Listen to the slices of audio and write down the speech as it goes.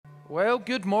Well,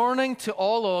 good morning to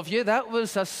all of you. That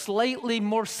was a slightly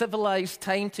more civilized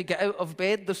time to get out of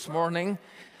bed this morning.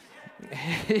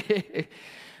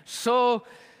 So,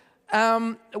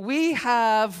 we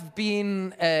have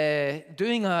been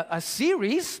doing a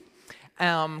series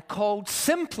called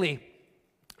Simply.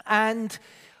 And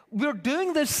we're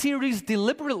doing this series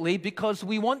deliberately because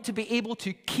we want to be able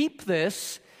to keep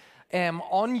this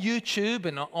on YouTube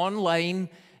and online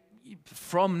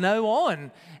from now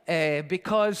on.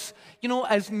 Because, you know,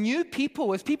 as new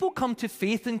people, as people come to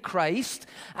faith in Christ,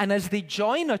 and as they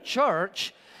join a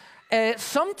church,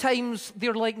 sometimes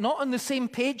they're like not on the same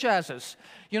page as us.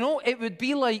 You know, it would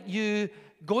be like you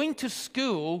going to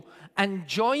school and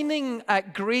joining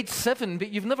at grade 7,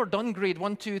 but you've never done grade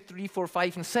 1, 2, 3, 4,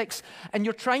 5, and 6, and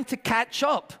you're trying to catch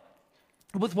up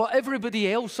with what everybody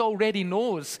else already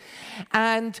knows.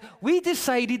 And we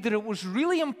decided that it was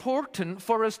really important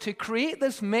for us to create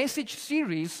this message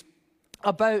series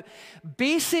about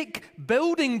basic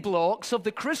building blocks of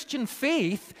the Christian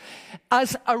faith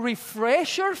as a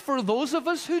refresher for those of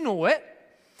us who know it,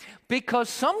 because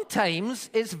sometimes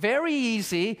it's very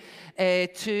easy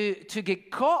to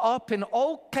get caught up in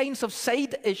all kinds of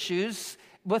side issues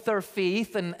with our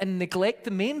faith and neglect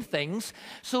the main things.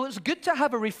 So it's good to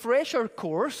have a refresher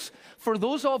course for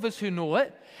those of us who know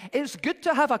it. It's good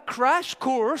to have a crash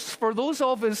course for those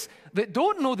of us that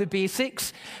don't know the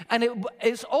basics. And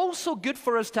it's also good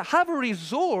for us to have a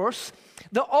resource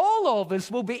that all of us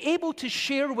will be able to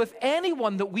share with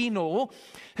anyone that we know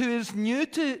who is new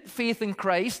to faith in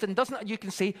Christ and doesn't, you can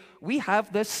say, we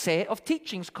have this set of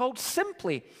teachings called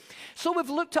Simply. So we've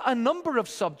looked at a number of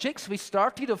subjects. We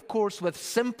started, of course, with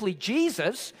Simply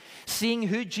Jesus, seeing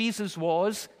who Jesus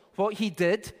was, what he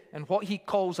did, and what he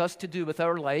calls us to do with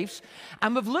our lives.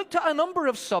 And we've looked at a number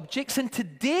of subjects, and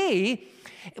today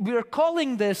we're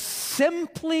calling this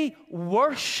Simply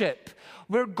Worship.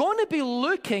 We're going to be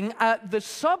looking at the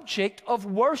subject of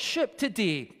worship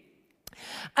today.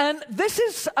 And this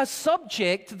is a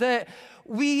subject that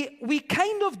we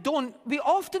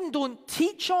often don't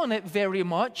teach on it very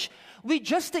much. We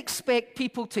just expect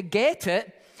people to get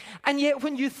it. And yet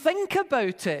when you think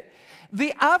about it,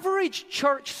 the average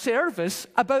church service,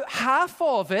 about half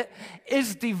of it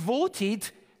is devoted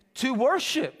to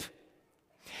worship.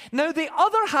 Now, the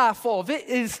other half of it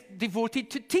is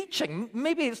devoted to teaching.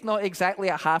 Maybe it's not exactly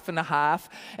a half and a half.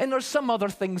 And there's some other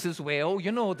things as well.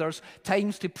 You know, there's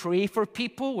times to pray for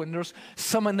people, and there's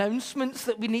some announcements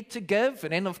that we need to give.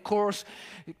 And then, of course,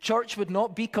 church would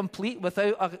not be complete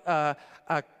without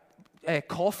a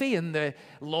coffee in the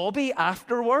lobby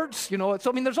afterwards. You know, so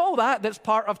I mean, there's all that's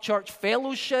part of church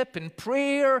fellowship and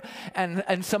prayer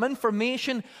and some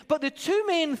information. But the two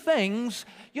main things,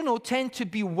 you know, tend to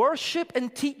be worship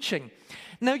and teaching.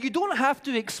 Now, you don't have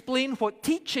to explain what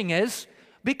teaching is,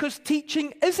 because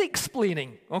teaching is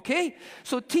explaining, okay?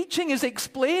 So teaching is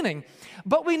explaining.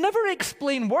 But we never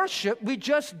explain worship, we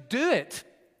just do it.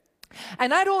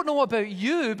 And I don't know about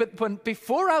you, but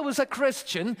before I was a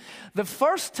Christian, the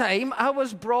first time I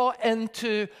was brought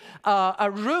into a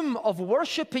room of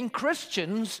worshiping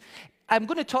Christians, I'm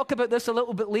going to talk about this a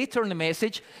little bit later in the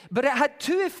message, but it had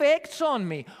two effects on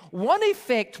me. One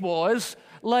effect was,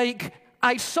 like,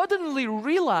 I suddenly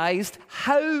realized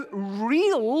how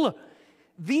real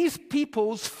these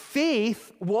people's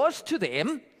faith was to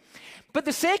them. But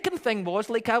the second thing was,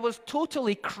 like, I was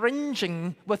totally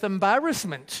cringing with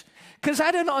embarrassment, because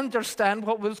I didn't understand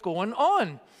what was going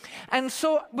on. And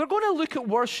so we're going to look at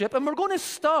worship, and we're going to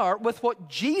start with what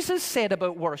Jesus said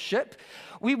about worship.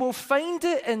 We will find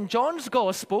it in John's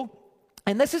Gospel,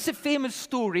 and this is a famous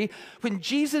story when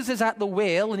Jesus is at the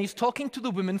well, and he's talking to the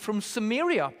woman from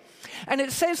Samaria. And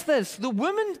it says this, the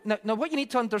woman, now what you need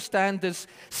to understand is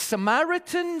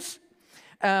Samaritans,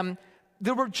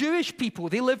 there were Jewish people.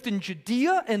 They lived in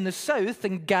Judea in the south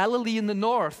and Galilee in the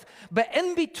north. But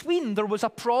in between, there was a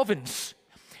province.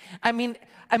 I mean,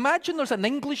 imagine there's an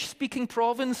English-speaking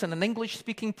province and an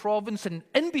English-speaking province, and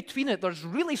in between it, there's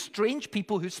really strange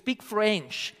people who speak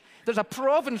French. There's a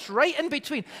province right in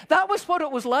between. That was what it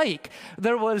was like.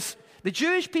 There was the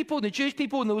Jewish people,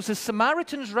 and there was the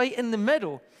Samaritans right in the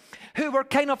middle, who were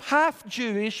kind of half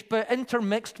Jewish, but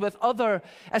intermixed with other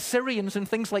Assyrians and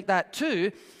things like that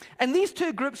too. And these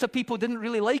two groups of people didn't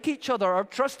really like each other or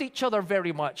trust each other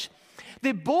very much.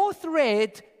 They both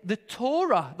read the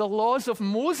Torah, the laws of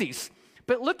Moses.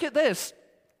 But look at this.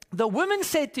 The woman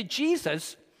said to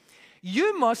Jesus,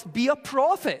 "You must be a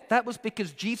prophet." That was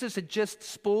because Jesus had just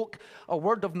spoke a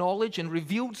word of knowledge and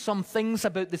revealed some things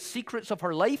about the secrets of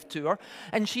her life to her.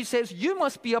 And she says, "You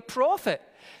must be a prophet.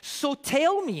 So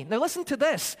tell me." Now listen to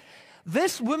this.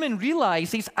 This woman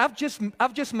realizes, I've just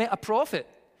met a prophet.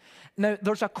 Now,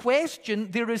 there's a question,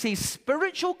 there is a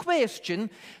spiritual question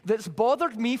that's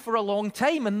bothered me for a long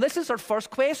time, and this is our first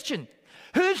question.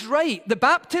 Who's right, the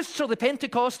Baptists or the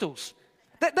Pentecostals?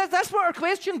 That's what our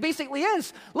question basically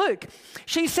is. Look,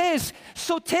 she says,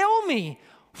 so tell me,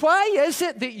 why is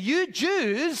it that you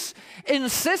Jews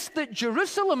insist that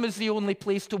Jerusalem is the only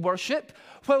place to worship,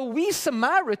 while we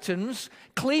Samaritans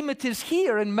claim it is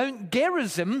here in Mount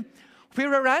Gerizim,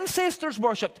 where our ancestors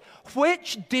worshipped?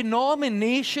 Which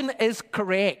denomination is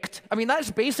correct? I mean,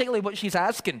 that's basically what she's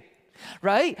asking,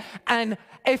 right? And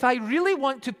if I really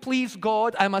want to please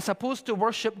God, am I supposed to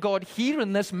worship God here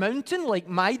in this mountain like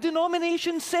my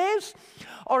denomination says?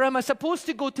 Or am I supposed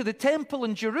to go to the temple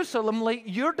in Jerusalem like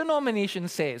your denomination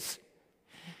says?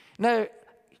 Now,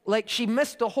 like, she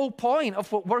missed the whole point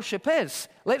of what worship is.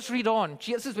 Let's read on.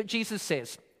 This is what Jesus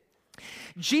says.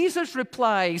 Jesus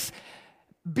replies,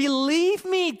 believe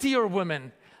me, dear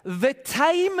woman, the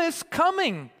time is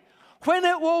coming when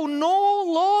it will no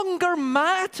longer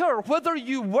matter whether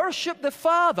you worship the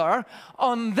Father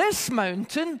on this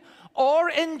mountain or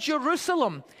in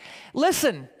Jerusalem.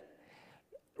 Listen,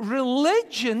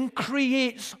 religion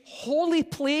creates holy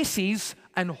places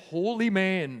and holy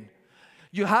men.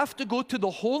 You have to go to the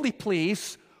holy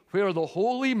place where the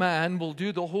holy man will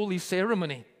do the holy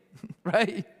ceremony,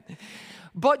 right?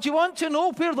 But do you want to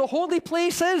know where the holy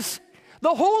place is?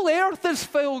 The whole earth is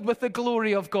filled with the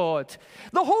glory of God.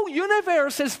 The whole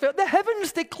universe is filled. The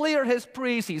heavens declare his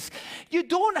praises. You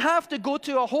don't have to go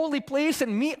to a holy place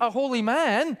and meet a holy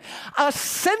man. A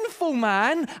sinful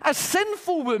man, a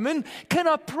sinful woman can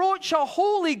approach a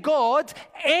holy God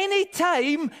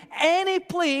anytime, any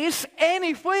place,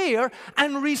 anywhere,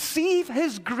 and receive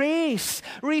his grace,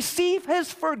 receive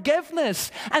his forgiveness,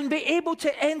 and be able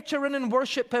to enter in and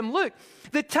worship him. Look,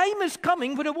 the time is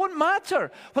coming when it won't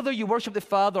matter whether you worship the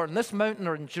Father on this mountain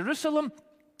or in Jerusalem.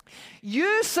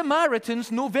 You Samaritans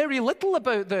know very little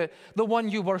about the one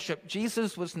you worship.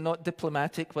 Jesus was not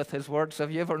diplomatic with his words.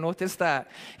 Have you ever noticed that?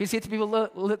 He said to people,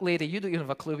 look, lady, you don't even have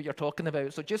a clue what you're talking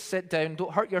about, so just sit down,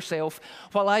 don't hurt yourself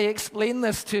while I explain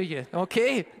this to you,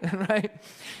 okay? Right?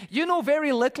 You know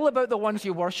very little about the ones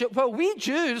you worship. Well, we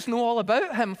Jews know all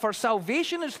about him, for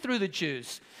salvation is through the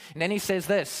Jews. And then he says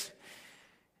this.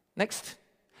 Next.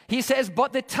 He says,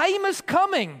 but the time is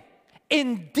coming.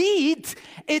 Indeed,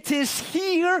 it is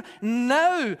here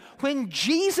now. When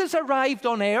Jesus arrived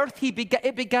on earth,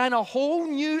 it began a whole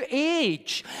new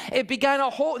age. It began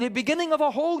the beginning of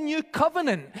a whole new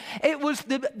covenant. It was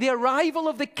the arrival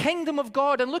of the kingdom of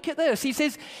God. And look at this. He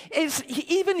says, it's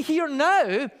even here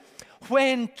now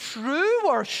when true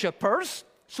worshipers,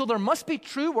 so there must be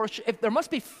true worship, if there must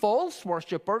be false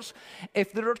worshipers,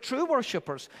 if there are true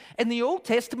worshipers. In the Old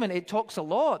Testament, it talks a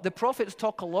lot, the prophets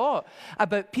talk a lot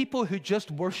about people who just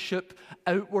worship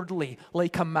outwardly,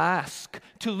 like a mask,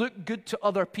 to look good to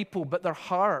other people, but their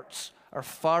hearts are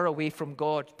far away from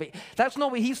God. But that's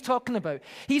not what he's talking about.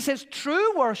 He says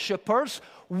true worshipers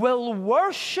will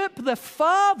worship the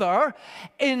Father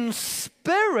in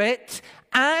spirit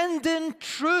and in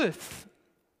truth.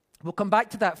 We'll come back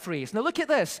to that phrase. Now look at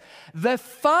this. The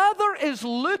Father is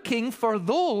looking for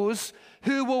those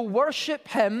who will worship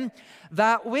him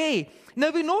that way. Now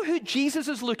we know who Jesus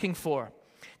is looking for.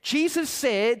 Jesus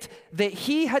said that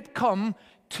he had come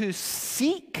to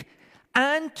seek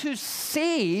and to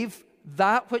save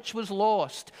that which was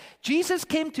lost. Jesus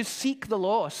came to seek the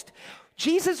lost.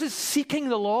 Jesus is seeking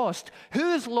the lost.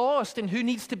 Who is lost and who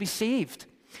needs to be saved?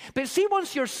 But see,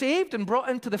 once you're saved and brought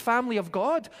into the family of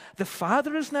God, the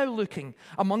Father is now looking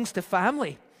amongst the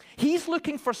family. He's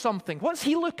looking for something. What's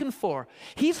he looking for?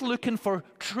 He's looking for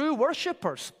true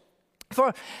worshipers.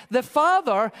 For the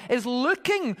Father is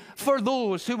looking for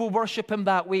those who will worship him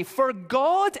that way. For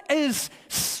God is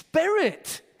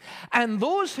spirit, and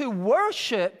those who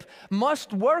worship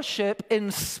must worship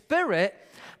in spirit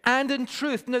and in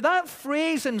truth. Now that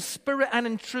phrase, in spirit and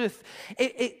in truth,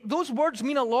 those words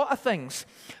mean a lot of things.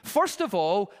 First of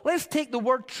all, let's take the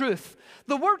word truth.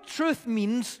 The word truth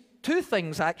means two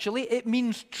things, actually. It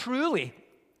means truly.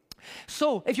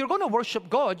 So if you're going to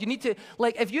worship God, you need to,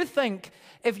 like, if you think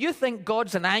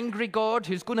God's an angry God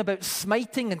who's going about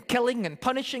smiting and killing and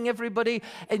punishing everybody,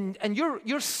 and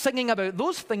you're singing about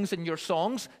those things in your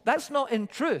songs, that's not in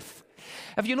truth.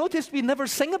 Have you noticed we never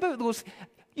sing about those?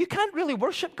 You can't really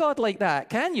worship God like that,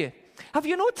 can you? Have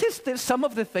you noticed that some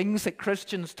of the things that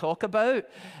Christians talk about,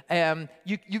 they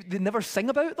never sing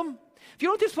about them? Have you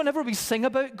noticed whenever we sing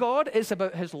about God, it's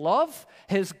about his love,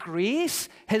 his grace,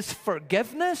 his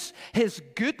forgiveness, his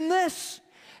goodness,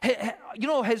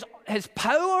 his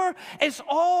power? It's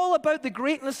all about the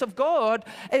greatness of God.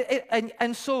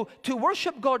 And so to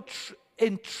worship God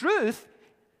in truth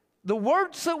The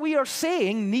words that we are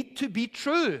saying need to be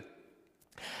true.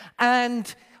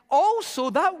 And also,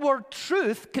 that word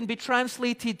truth can be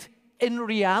translated in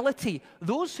reality.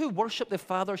 Those who worship the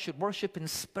Father should worship in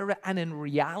spirit and in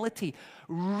reality.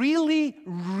 Really,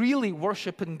 really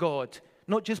worshiping God,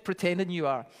 not just pretending you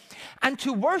are. And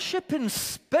to worship in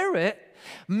spirit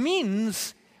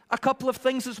means a couple of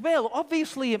things as well.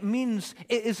 Obviously, it means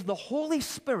it is the Holy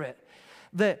Spirit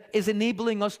that is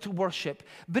enabling us to worship.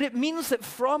 But it means that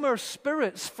from our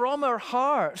spirits, from our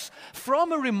hearts,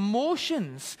 from our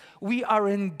emotions, we are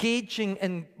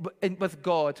engaging with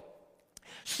God.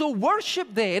 So worship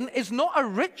then is not a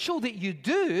ritual that you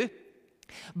do,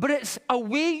 but it's a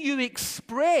way you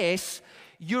express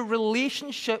your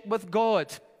relationship with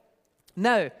God.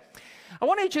 Now, I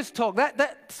want to just talk.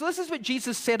 So this is what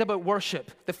Jesus said about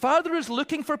worship. The Father is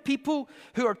looking for people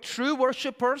who are true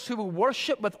worshipers, who will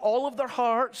worship with all of their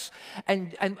hearts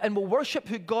and will worship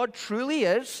who God truly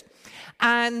is.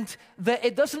 And that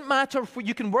it doesn't matter if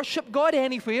you can worship God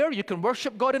anywhere. You can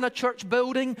worship God in a church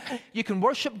building. You can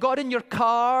worship God in your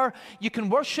car. You can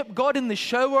worship God in the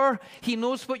shower. He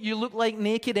knows what you look like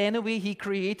naked anyway. He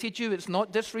created you. It's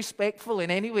not disrespectful in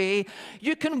any way.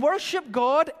 You can worship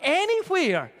God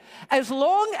anywhere, as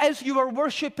long as you are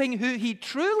worshiping who He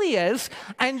truly is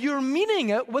and you're meaning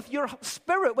it with your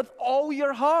spirit, with all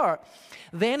your heart.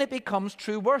 Then it becomes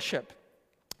true worship.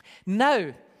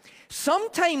 Now,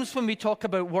 sometimes when we talk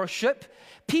about worship,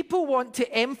 people want to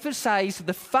emphasize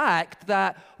the fact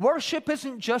that worship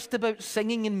isn't just about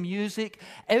singing and music.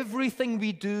 Everything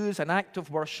we do is an act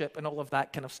of worship and all of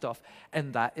that kind of stuff.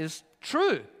 And that is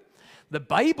true. The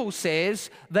Bible says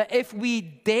that if we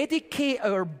dedicate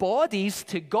our bodies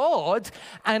to God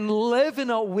and live in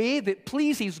a way that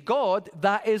pleases God,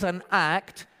 that is an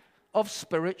act of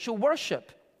spiritual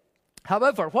worship.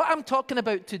 However, what I'm talking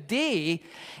about today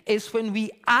is when we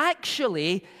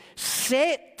actually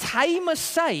set time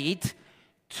aside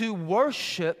to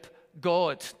worship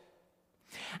God.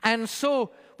 And so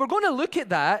we're going to look at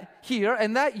that here,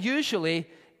 and that usually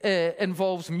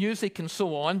involves music and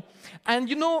so on. And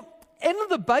you know, in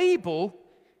the Bible,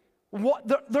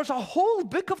 there's a whole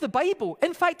book of the Bible.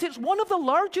 In fact, it's one of the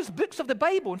largest books of the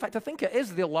Bible. In fact, I think it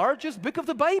is the largest book of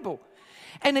the Bible.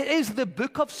 And it is the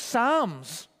book of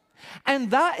Psalms. And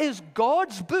that is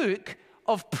God's book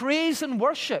of praise and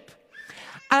worship.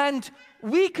 And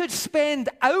we could spend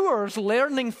hours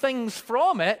learning things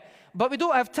from it, but we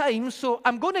don't have time, so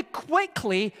I'm going to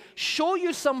quickly show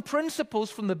you some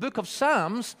principles from the book of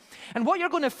Psalms. And what you're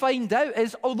going to find out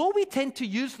is, although we tend to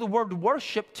use the word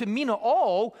worship to mean it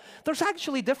all, there's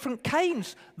actually different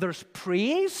kinds. There's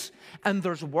praise, and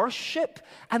there's worship,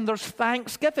 and there's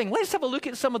thanksgiving. Let's have a look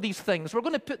at some of these things. We're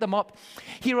going to put them up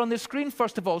here on the screen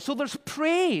first of all. So there's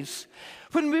praise.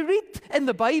 When we read in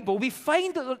the Bible, we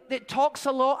find that it talks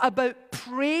a lot about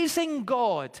praising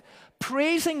God.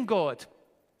 Praising God.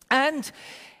 And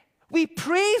we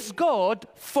praise God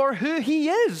for who He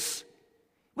is.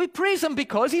 We praise Him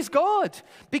because He's God,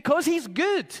 because He's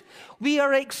good. We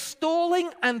are extolling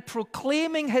and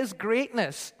proclaiming His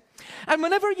greatness. And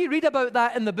whenever you read about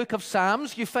that in the book of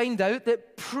Psalms, you find out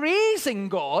that praising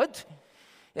God,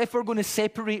 if we're going to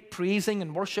separate praising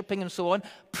and worshiping and so on,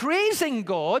 praising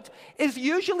God is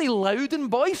usually loud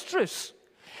and boisterous.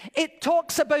 It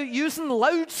talks about using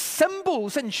loud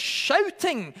cymbals and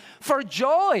shouting for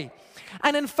joy.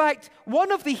 And in fact,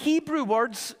 one of the Hebrew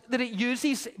words that it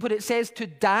uses when it says to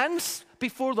dance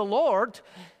before the Lord,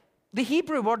 the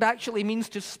Hebrew word actually means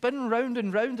to spin round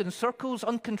and round in circles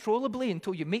uncontrollably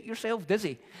until you make yourself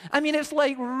dizzy. I mean, it's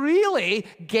like really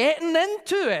getting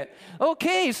into it.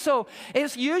 Okay, so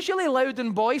it's usually loud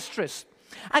and boisterous.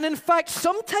 And in fact,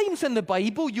 sometimes in the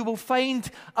Bible, you will find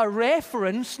a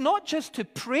reference not just to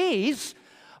praise,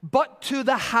 but to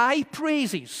the high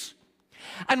praises.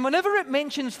 And whenever it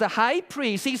mentions the high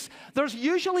praises, there's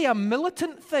usually a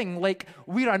militant thing, like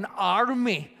we're an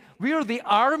army. We're the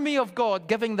army of God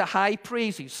giving the high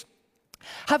praises.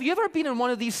 Have you ever been in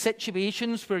one of these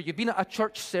situations where you've been at a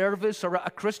church service or at a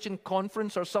Christian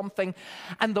conference or something,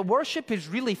 and the worship is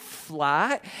really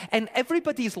flat, and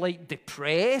everybody's like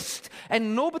depressed,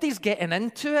 and nobody's getting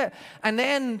into it, and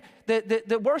then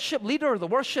the worship leader or the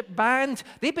worship band,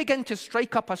 they begin to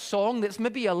strike up a song that's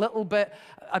maybe a little bit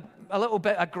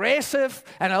aggressive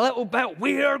and a little bit,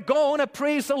 we're going to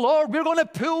praise the Lord, we're going to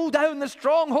pull down the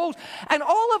strongholds. And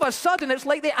all of a sudden, it's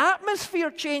like the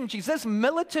atmosphere changes. This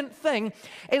militant thing,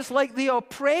 it's like the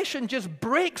oppression just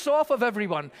breaks off of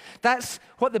everyone. That's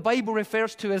what the Bible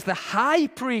refers to as the high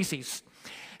praises.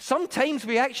 Sometimes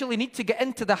we actually need to get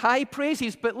into the high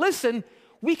praises, but listen,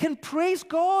 we can praise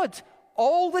God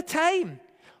all the time,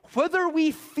 whether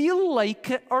we feel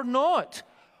like it or not.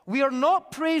 We are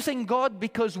not praising God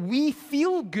because we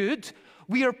feel good.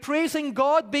 We are praising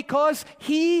God because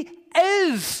He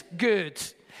is good.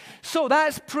 So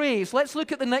that's praise. Let's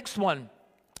look at the next one.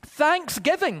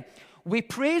 Thanksgiving. We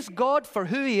praise God for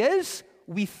who He is.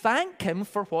 We thank Him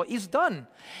for what He's done.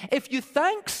 If you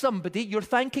thank somebody, you're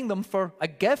thanking them for a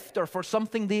gift or for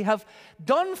something they have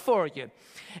done for you.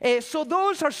 So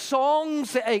those are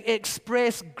songs that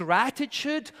express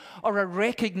gratitude or a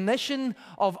recognition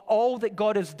of all that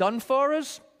God has done for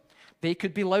us. They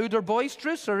could be loud or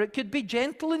boisterous, or it could be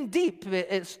gentle and deep.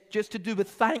 It's just to do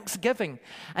with thanksgiving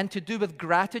and to do with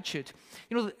gratitude.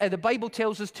 You know, the Bible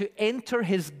tells us to enter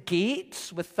His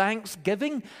gates with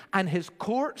thanksgiving and His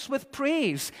courts with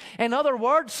praise. In other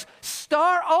words,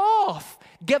 start off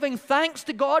giving thanks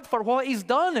to God for what He's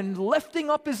done and lifting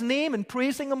up His name and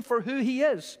praising Him for who He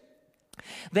is.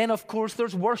 Then, of course,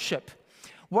 there's worship.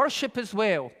 Worship as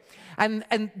well.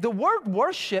 And the word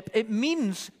worship, it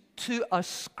means to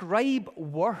ascribe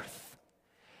worth.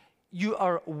 You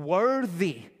are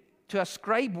worthy. To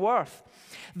ascribe worth.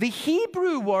 The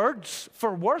Hebrew words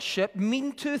for worship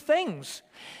mean two things.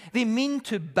 They mean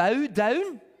to bow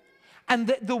down,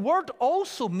 and the word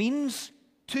also means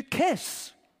to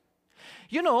kiss.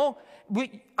 You know,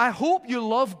 I hope you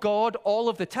love God all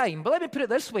of the time, but let me put it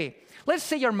this way. Let's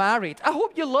say you're married. I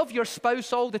hope you love your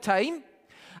spouse all the time.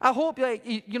 I hope, I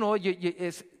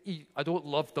don't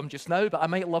love them just now, but I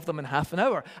might love them in half an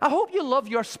hour. I hope you love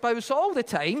your spouse all the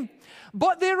time,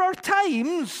 but there are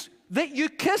times that you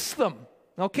kiss them,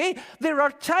 okay? There are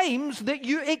times that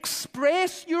you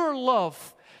express your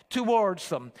love towards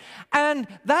them. And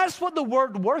that's what the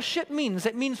word worship means.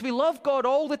 It means we love God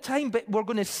all the time, but we're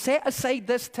going to set aside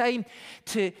this time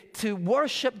to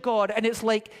worship God. And it's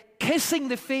like kissing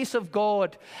the face of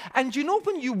God. And you know,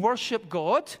 when you worship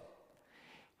God,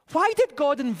 why did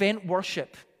God invent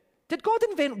worship? Did God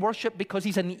invent worship because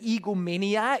He's an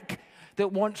egomaniac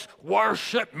that wants,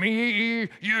 worship me,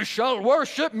 you shall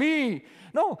worship me?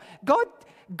 No,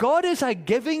 God is a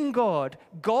giving God.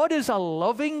 God is a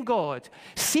loving God.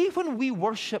 See, when we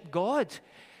worship God,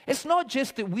 it's not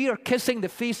just that we are kissing the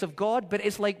face of God, but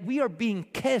it's like we are being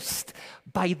kissed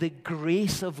by the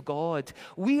grace of God.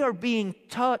 We are being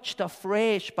touched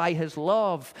afresh by His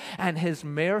love and His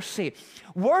mercy.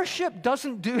 Worship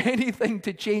doesn't do anything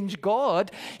to change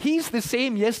God. He's the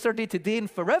same yesterday, today,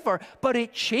 and forever, but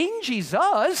it changes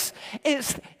us.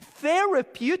 It's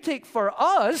therapeutic for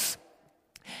us.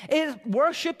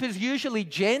 Worship is usually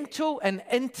gentle and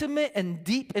intimate and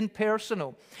deep and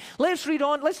personal. Let's read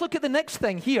on. Let's look at the next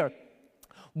thing here.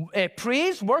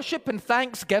 Praise, worship, and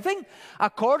thanksgiving,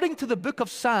 according to the book of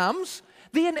Psalms,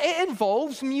 it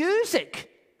involves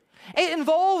music. It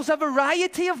involves a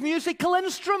variety of musical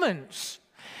instruments.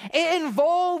 It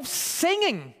involves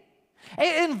singing.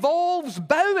 It involves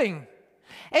bowing.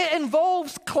 It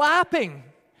involves clapping.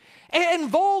 It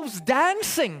involves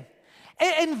dancing.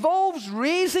 It involves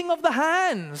raising of the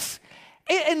hands.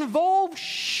 It involves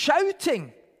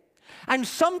shouting. And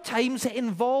sometimes it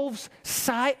involves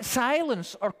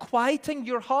silence or quieting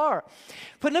your heart.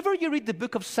 Whenever you read the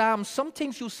book of Psalms,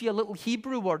 sometimes you'll see a little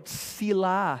Hebrew word,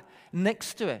 Selah,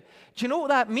 next to it. Do you know what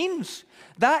that means?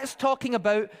 That's talking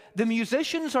about the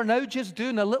musicians are now just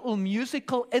doing a little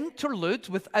musical interlude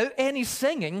without any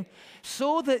singing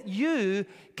so that you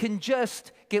can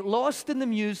just get lost in the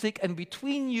music, and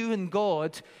between you and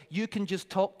God, you can just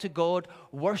talk to God,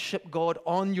 worship God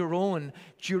on your own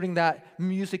during that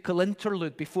musical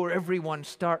interlude before everyone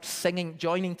starts singing,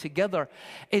 joining together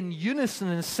in unison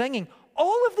and singing.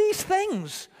 All of these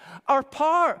things are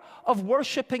part of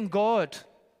worshiping God.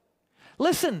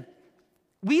 Listen,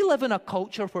 we live in a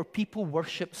culture where people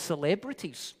worship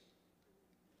celebrities.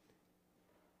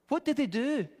 What do they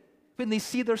do when they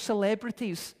see their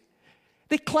celebrities?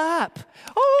 They clap.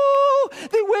 Oh,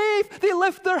 they wave. They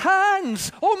lift their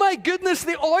hands. Oh my goodness,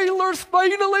 the Oilers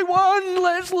finally won.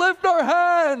 Let's lift our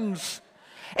hands.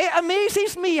 It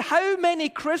amazes me how many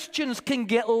Christians can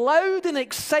get loud and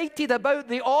excited about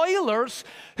the Oilers,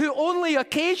 who only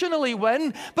occasionally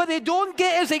win, but they don't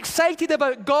get as excited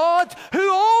about God,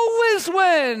 who always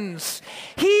wins.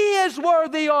 He is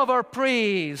worthy of our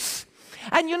praise.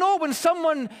 And you know, when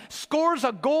someone scores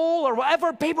a goal or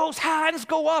whatever, people's hands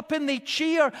go up and they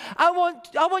cheer. I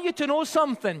want you to know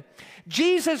something.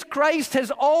 Jesus Christ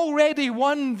has already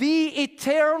won the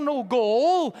eternal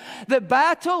goal. The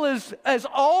battle is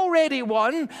already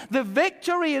won. The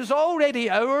victory is already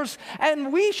ours.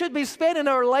 And we should be spending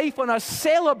our life on a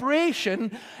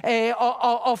celebration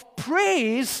of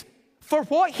praise for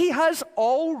what He has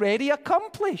already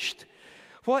accomplished.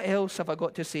 What else have I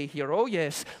got to say here? Oh,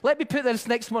 yes. Let me put this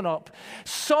next one up.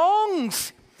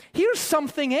 Songs Here's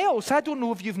something else. I don't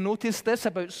know if you've noticed this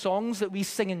about songs that we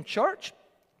sing in church,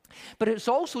 but it's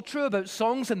also true about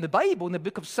songs in the Bible, in the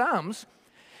book of Psalms.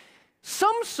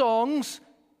 Some songs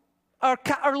are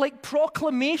like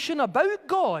proclamation about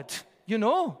God, you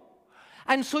know.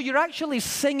 And so you're actually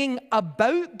singing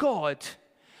about God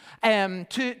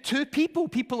to people.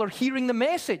 People are hearing the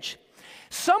message.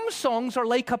 Some songs are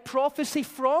like a prophecy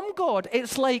from God.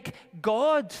 It's like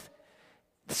God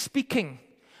speaking.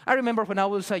 I remember when I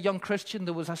was a young Christian,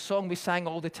 there was a song we sang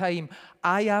all the time.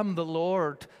 I am the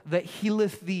Lord that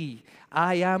healeth thee.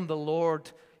 I am the Lord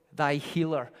thy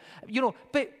healer. You know,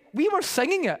 but we were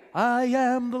singing it. I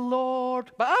am the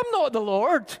Lord, but I'm not the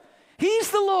Lord.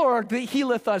 He's the Lord that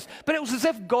healeth us. But it was as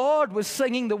if God was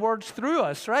singing the words through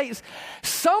us, right?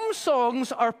 Some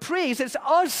songs are praise. It's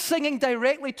us singing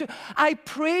directly to, I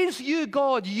praise you,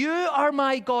 God. You are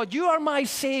my God. You are my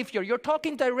Savior. You're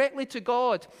talking directly to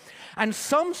God. And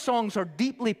some songs are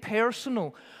deeply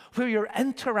personal, where you're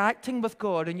interacting with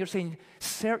God and you're saying,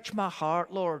 search my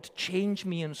heart, Lord, change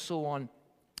me, and so on.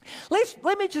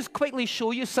 Let me just quickly show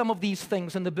you some of these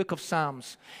things in the book of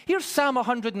Psalms. Here's Psalm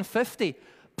 150.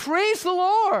 Praise the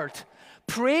Lord.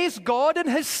 Praise God in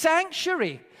his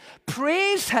sanctuary.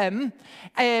 Praise him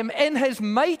in his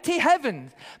mighty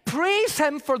heaven. Praise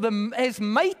him for his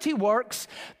mighty works.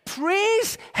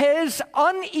 Praise his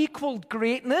unequaled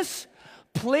greatness.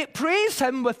 Praise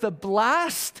him with the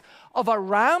blast of a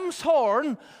ram's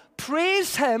horn.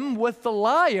 Praise him with the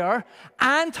lyre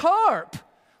and harp.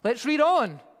 Let's read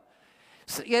on.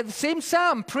 Yeah, the same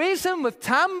psalm. Praise him with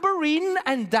tambourine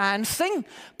and dancing.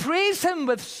 Praise him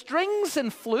with strings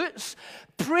and flutes.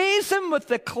 Praise him with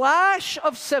the clash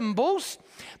of cymbals.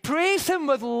 Praise him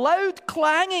with loud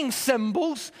clanging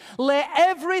cymbals. Let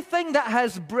everything that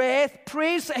has breath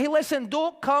praise. Hey, listen,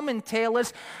 don't come and tell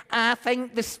us, I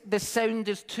think the sound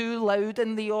is too loud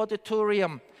in the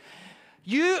auditorium.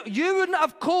 You wouldn't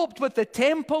have coped with the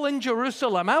temple in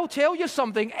Jerusalem. I'll tell you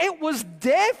something. It was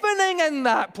deafening in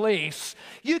that place.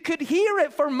 You could hear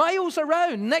it for miles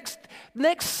around.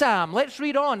 Next psalm. Let's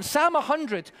read on. Psalm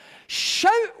 100.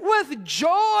 Shout with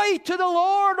joy to the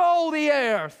Lord, all the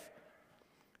earth.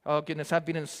 Oh, goodness. I've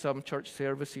been in some church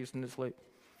services, and it's like,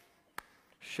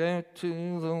 shout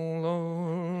to the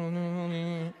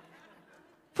Lord.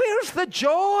 Where's the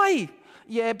joy?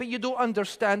 Yeah, but you don't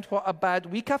understand what a bad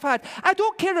week I've had. I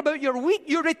don't care about your week.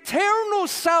 Your eternal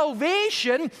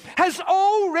salvation has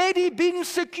already been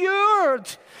secured.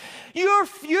 Your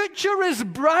future is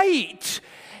bright.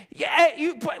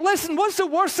 Listen, what's the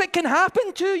worst that can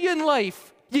happen to you in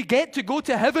life? You get to go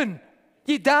to heaven.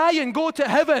 You die and go to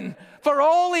heaven for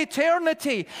all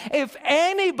eternity. If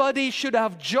anybody should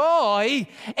have joy,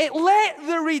 let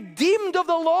the redeemed of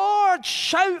the Lord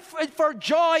shout for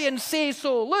joy and say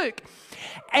so. Look.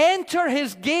 Enter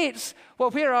his gates. Well,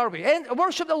 where are we?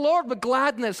 Worship the Lord with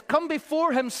gladness. Come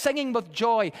before him singing with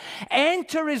joy.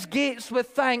 Enter his gates with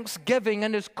thanksgiving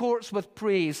and his courts with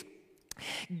praise.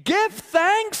 Give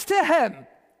thanks to him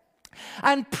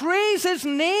and praise his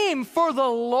name, for the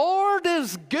Lord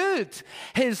is good.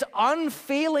 His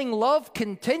unfailing love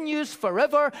continues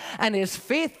forever, and his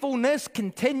faithfulness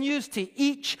continues to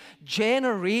each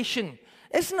generation.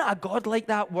 Isn't a God like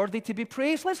that worthy to be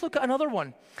praised? Let's look at another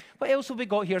one. What else have we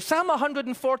got here? Psalm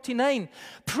 149.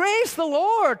 Praise the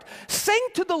Lord. Sing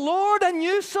to the Lord a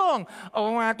new song.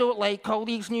 Oh, I don't like all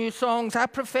these new songs. I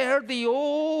prefer the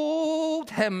old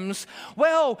hymns.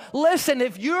 Well, listen,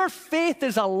 if your faith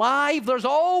is alive, there's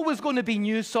always going to be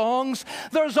new songs.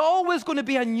 There's always going to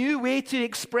be a new way to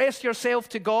express yourself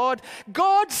to God.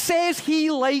 God says he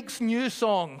likes new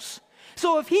songs.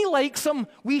 So if he likes them,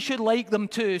 we should like them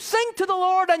too. Sing to the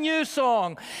Lord a new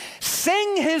song.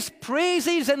 Sing his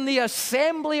praises in the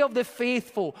assembly of the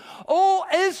faithful. O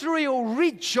Israel,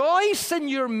 rejoice in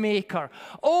your Maker.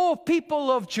 O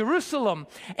people of Jerusalem,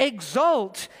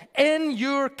 exult in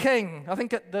your King. I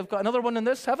think they've got another one in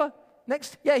this, have I?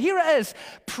 Next. Yeah, here it is.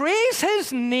 Praise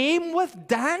his name with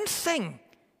dancing.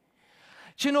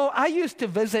 Do you know, I used to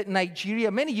visit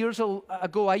Nigeria. Many years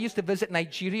ago, I used to visit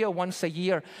Nigeria once a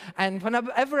year. And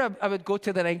whenever I would go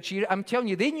to the Nigeria, I'm telling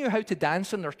you, they knew how to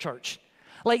dance in their church.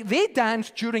 Like, they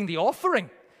danced during the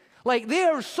offering. Like, they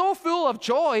are so full of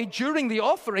joy during the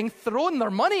offering, throwing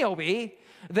their money away,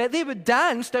 that they would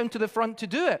dance down to the front to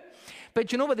do it. But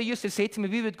do you know what they used to say to me?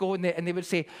 We would go in there and they would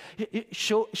say,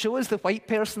 show us the white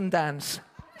person dance.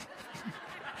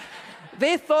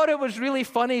 They thought it was really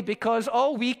funny because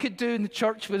all we could do in the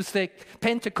church was the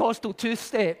Pentecostal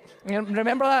two-step. You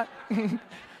remember that?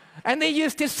 And they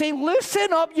used to say,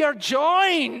 loosen up your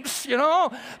joints,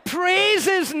 Praise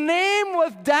his name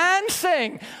with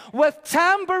dancing, with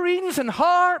tambourines and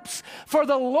harps, for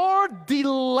the Lord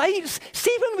delights.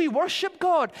 See, when we worship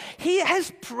God,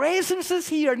 his presence is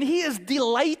here, and he is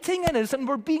delighting in us, and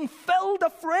we're being filled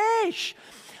afresh.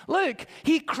 Look,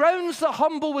 he crowns the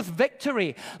humble with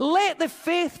victory. Let the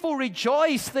faithful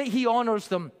rejoice that he honors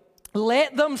them.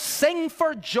 Let them sing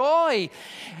for joy.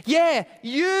 Yeah,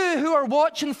 you who are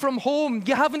watching from home,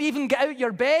 you haven't even got out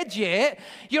your bed yet.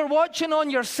 You're watching on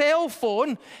your cell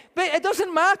phone, but it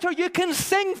doesn't matter. You can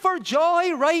sing for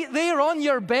joy right there on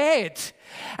your bed.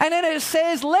 And then it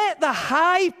says, let the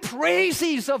high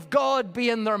praises of God be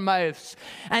in their mouths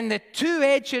and the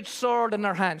two-edged sword in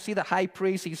their hands. See, the high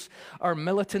praises are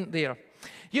militant there.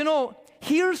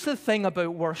 Here's the thing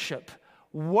about worship.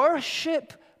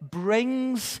 Worship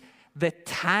brings the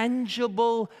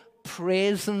tangible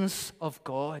presence of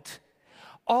God.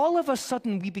 All of a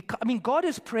sudden we become, God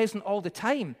is present all the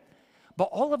time, but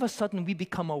all of a sudden we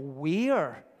become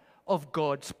aware of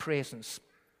God's presence.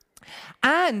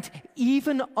 And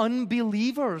even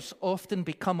unbelievers often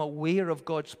become aware of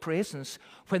God's presence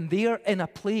when they're in a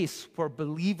place where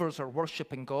believers are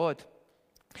worshiping God.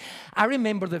 I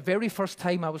remember the very first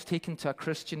time I was taken to a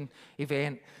Christian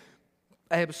event.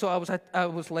 So I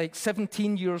was like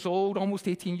 17 years old, almost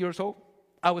 18 years old.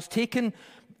 I was taken,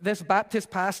 this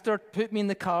Baptist pastor put me in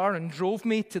the car and drove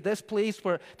me to this place,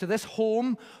 to this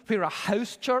home where a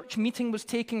house church meeting was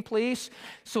taking place.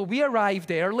 So we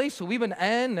arrived early, so we went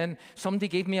in and somebody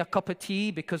gave me a cup of tea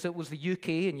because it was the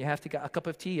UK and you have to get a cup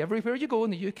of tea everywhere you go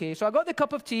in the UK. So I got the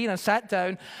cup of tea and I sat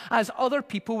down as other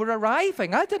people were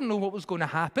arriving. I didn't know what was going to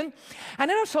happen.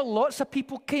 And then I saw lots of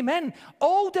people came in,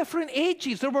 all different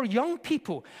ages. There were young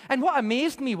people. And what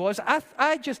amazed me was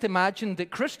I just imagined that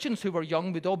Christians who were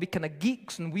young would all be kind of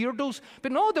geeks and weirdos,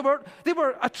 but no, they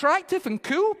were attractive and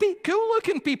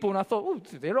cool-looking people, and I thought, oh,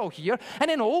 they're all here. And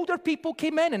then older people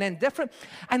came in, and then different,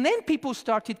 and then people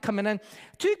started coming in.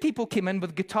 Two people came in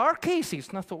with guitar cases,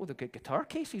 and I thought, oh, they've got guitar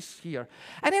cases here.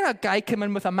 And then a guy came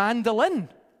in with a mandolin.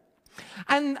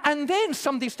 And then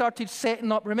somebody started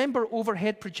setting up, remember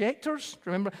overhead projectors?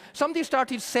 Somebody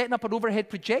started setting up an overhead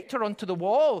projector onto the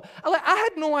wall. I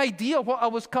had no idea what I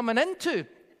was coming into.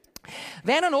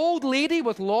 Then an old lady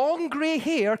with long grey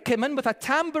hair came in with a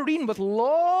tambourine with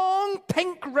long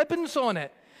pink ribbons on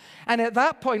it. And at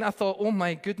that point I thought, oh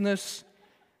my goodness,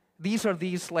 these are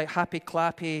these like happy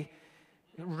clappy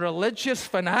religious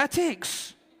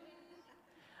fanatics.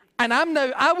 And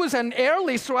I was in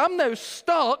early, so I'm now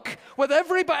stuck with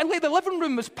everybody. Like the living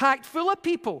room was packed full of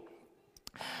people.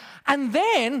 And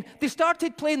then they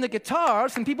started playing the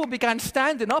guitars, and people began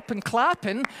standing up and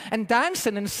clapping and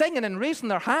dancing and singing and raising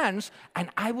their hands. And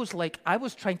I was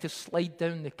trying to slide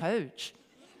down the couch.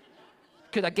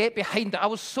 Could I get behind it? I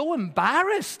was so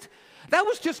embarrassed. That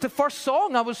was just the first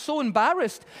song. I was so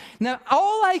embarrassed. Now,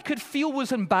 all I could feel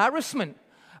was embarrassment.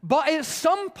 But at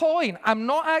some point, I'm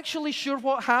not actually sure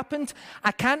what happened.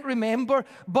 I can't remember.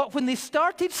 But when they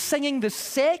started singing the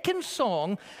second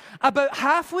song, about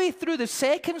halfway through the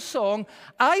second song,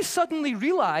 I suddenly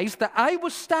realized that I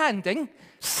was standing,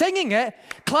 singing it,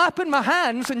 clapping my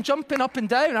hands and jumping up and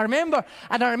down. I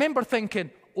remember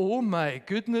thinking, oh my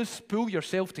goodness, pull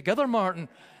yourself together, Martin.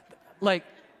 Like,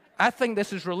 I think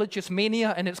this is religious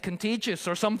mania and it's contagious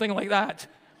or something like that.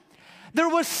 There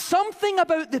was something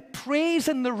about the praise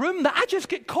in the room that I just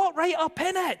get caught right up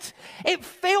in it. It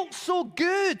felt so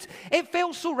good. It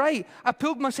felt so right. I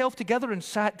pulled myself together and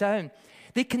sat down.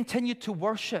 They continued to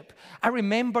worship. I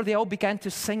remember they all began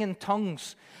to sing in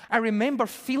tongues. I remember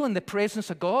feeling the presence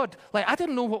of God. Like, I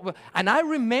didn't know and I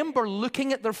remember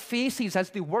looking at their faces as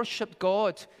they worshiped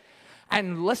God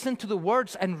and listening to the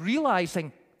words and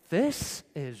realizing, this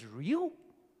is real.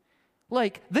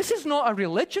 Like, this is not a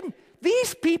religion.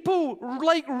 These people,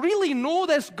 like, really know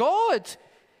this God.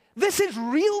 This is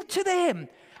real to them.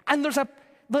 And there's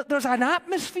an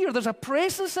atmosphere, there's a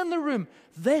presence in the room.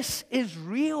 This is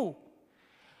real.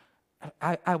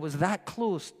 I was that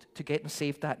close to getting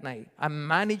saved that night. I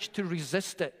managed to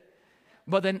resist it.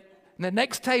 But then the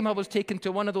next time I was taken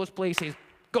to one of those places,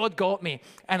 God got me,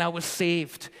 and I was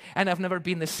saved, and I've never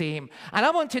been the same. And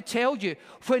I want to tell you,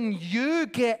 when you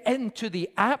get into the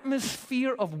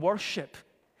atmosphere of worship,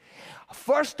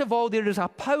 first of all, there is a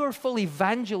powerful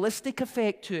evangelistic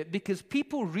effect to it because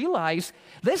people realize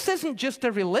this isn't just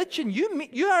a religion.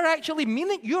 You are actually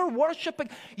meaning, you're worshiping,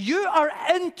 you are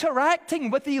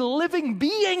interacting with a living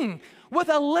being, with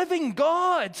a living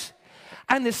God.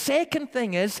 And the second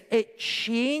thing is, it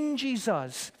changes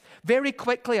us. Very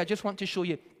quickly, I just want to show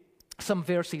you some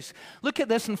verses. Look at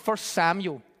this in 1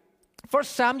 Samuel. 1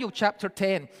 Samuel chapter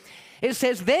 10. It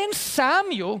says, "Then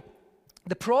Samuel,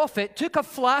 the prophet, took a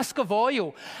flask of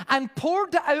oil and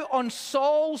poured it out on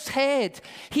Saul's head.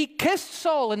 He kissed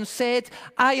Saul and said,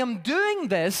 'I am doing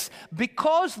this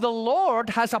because the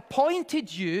Lord has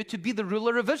appointed you to be the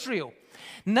ruler of Israel.'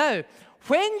 Now,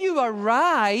 when you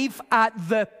arrive at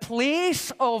the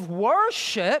place of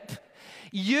worship,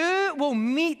 you will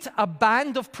meet a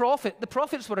band of prophets." The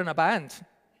prophets were in a band.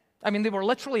 I mean, they were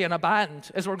literally in a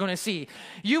band, as we're going to see.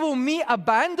 You will meet a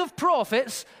band of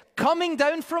prophets coming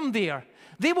down from there.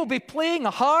 They will be playing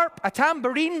a harp, a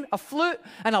tambourine, a flute,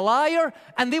 and a lyre,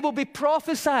 and they will be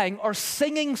prophesying or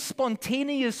singing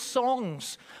spontaneous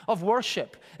songs of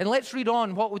worship. And let's read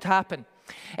on what would happen.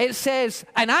 It says,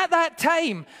 "And at that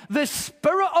time, the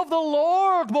Spirit of the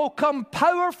Lord will come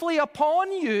powerfully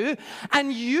upon you,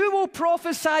 and you will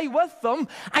prophesy with them,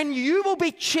 and you will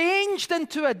be changed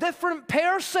into a different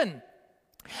person."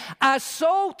 As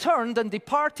Saul turned and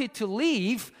departed to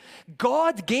leave,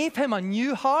 God gave him a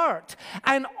new heart,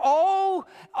 and all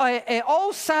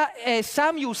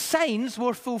Samuel's signs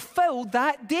were fulfilled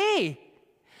that day.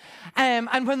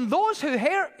 And when those who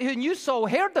knew Saul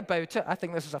heard about it, I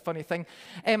think this is a funny thing,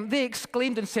 they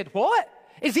exclaimed and said, "What?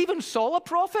 Is even Saul a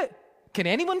prophet? Can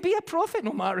anyone be a prophet,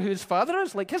 no matter who his father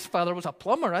is?" Like, his father was a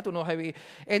plumber. I don't know how he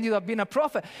ended up being a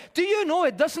prophet. Do you know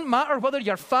it doesn't matter whether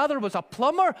your father was a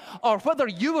plumber or whether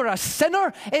you were a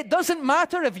sinner? It doesn't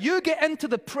matter if you get into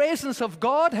the presence of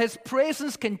God. His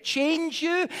presence can change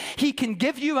you. He can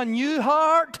give you a new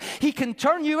heart. He can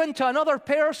turn you into another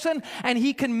person, and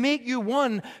he can make you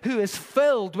one who is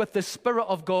filled with the Spirit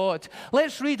of God.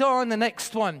 Let's read on the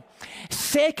next one.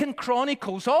 2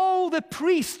 Chronicles, all the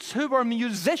priests who were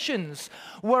musicians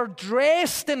were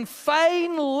dressed in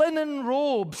fine linen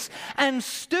robes and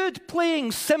stood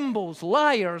playing cymbals,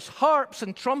 lyres, harps,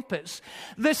 and trumpets.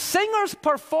 The singers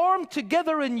performed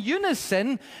together in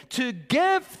unison to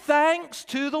give thanks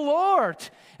to the Lord.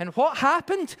 And what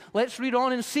happened? Let's read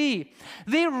on and see.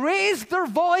 They raised their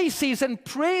voices and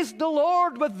praised the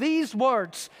Lord with these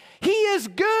words: "He is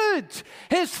good.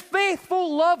 His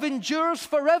faithful love endures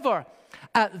forever."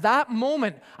 At that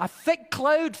moment, a thick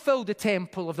cloud filled the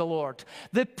temple of the Lord.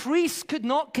 The priests could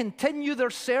not continue their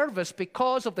service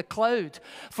because of the cloud,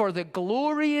 for the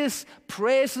glorious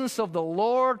presence of the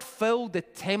Lord filled the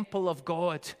temple of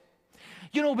God.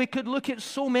 You know, we could look at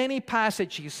so many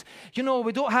passages. You know,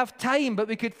 we don't have time, but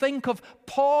we could think of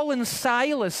Paul and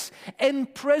Silas in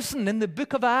prison in the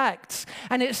book of Acts.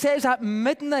 And it says at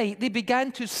midnight they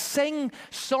began to sing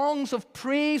songs of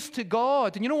praise to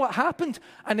God. And you know what happened?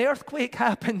 An earthquake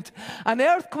happened. An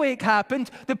earthquake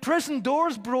happened. The prison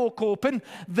doors broke open.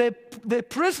 The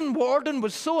prison warden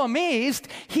was so amazed,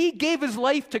 he gave his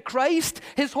life to Christ.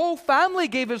 His whole family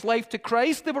gave his life to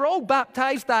Christ. They were all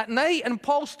baptized that night, and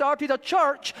Paul started a church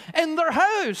in their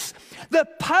house. The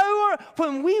power,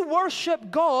 when we worship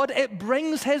God, it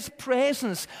brings His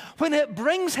presence. When it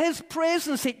brings His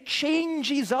presence, it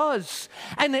changes us.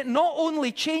 And it not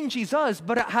only changes us,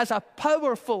 but it has a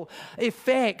powerful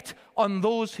effect on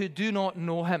those who do not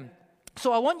know Him.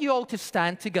 So I want you all to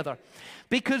stand together,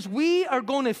 because we are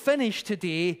going to finish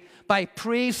today by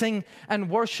praising and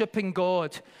worshiping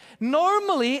God.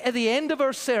 Normally, at the end of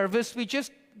our service, we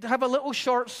just have a little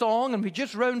short song and we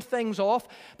just round things off,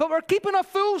 but we're keeping a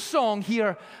full song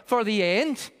here for the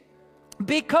end,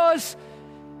 because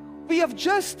we have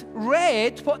just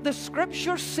read what the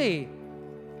scriptures say.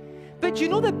 But you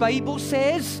know, the Bible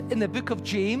says in the book of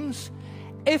James,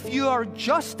 if you are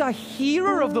just a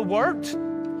hearer of the word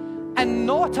and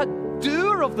not a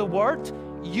doer of the word,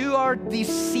 you are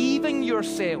deceiving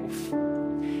yourself.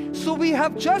 So we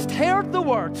have just heard the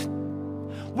word.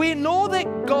 We know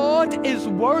that God is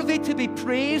worthy to be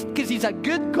praised because He's a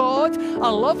good God,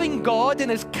 a loving God, and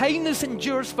His kindness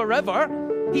endures forever.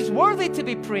 He's worthy to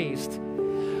be praised.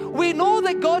 We know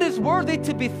that God is worthy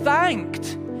to be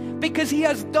thanked because He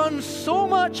has done so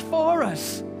much for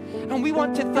us, and we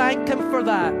want to thank Him for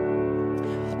that.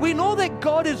 We know that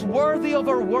God is worthy of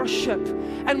our worship,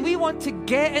 and we want to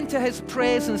get into His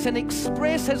presence and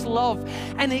express His love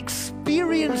and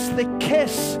experience the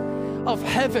kiss of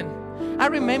heaven. I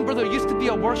remember there used to be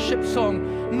a worship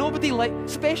song. Nobody liked,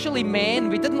 especially men,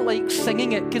 we didn't like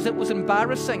singing it because it was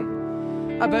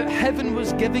embarrassing. About heaven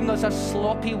was giving us a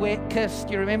sloppy wet kiss.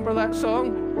 Do you remember that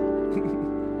song?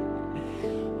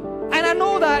 And I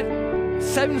know that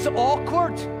sounds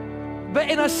awkward, but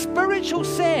in a spiritual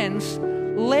sense,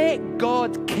 let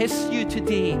God kiss you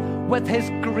today with His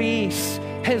grace,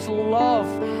 His love,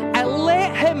 and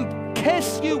let Him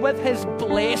kiss you with His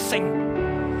blessing.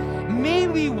 May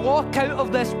we walk out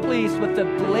of this place with the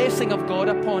blessing of God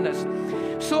upon us.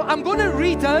 So I'm going to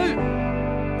read out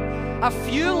a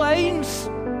few lines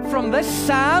from this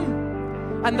psalm,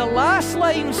 and the last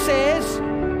line says,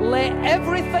 "Let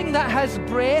everything that has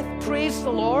breath praise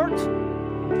the Lord."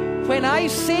 When I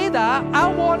say that, I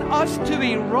want us to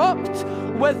erupt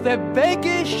with the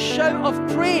biggest shout of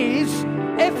praise.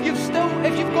 If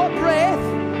you've got breath,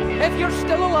 if you're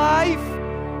still alive,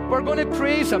 we're going to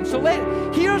praise Him. So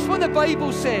here's what the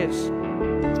Bible says.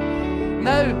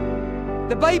 Now,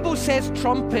 the Bible says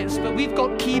trumpets, but we've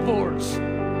got keyboards.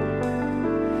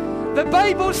 The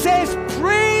Bible says,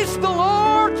 praise the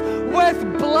Lord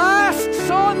with blasts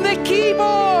on the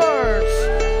keyboard.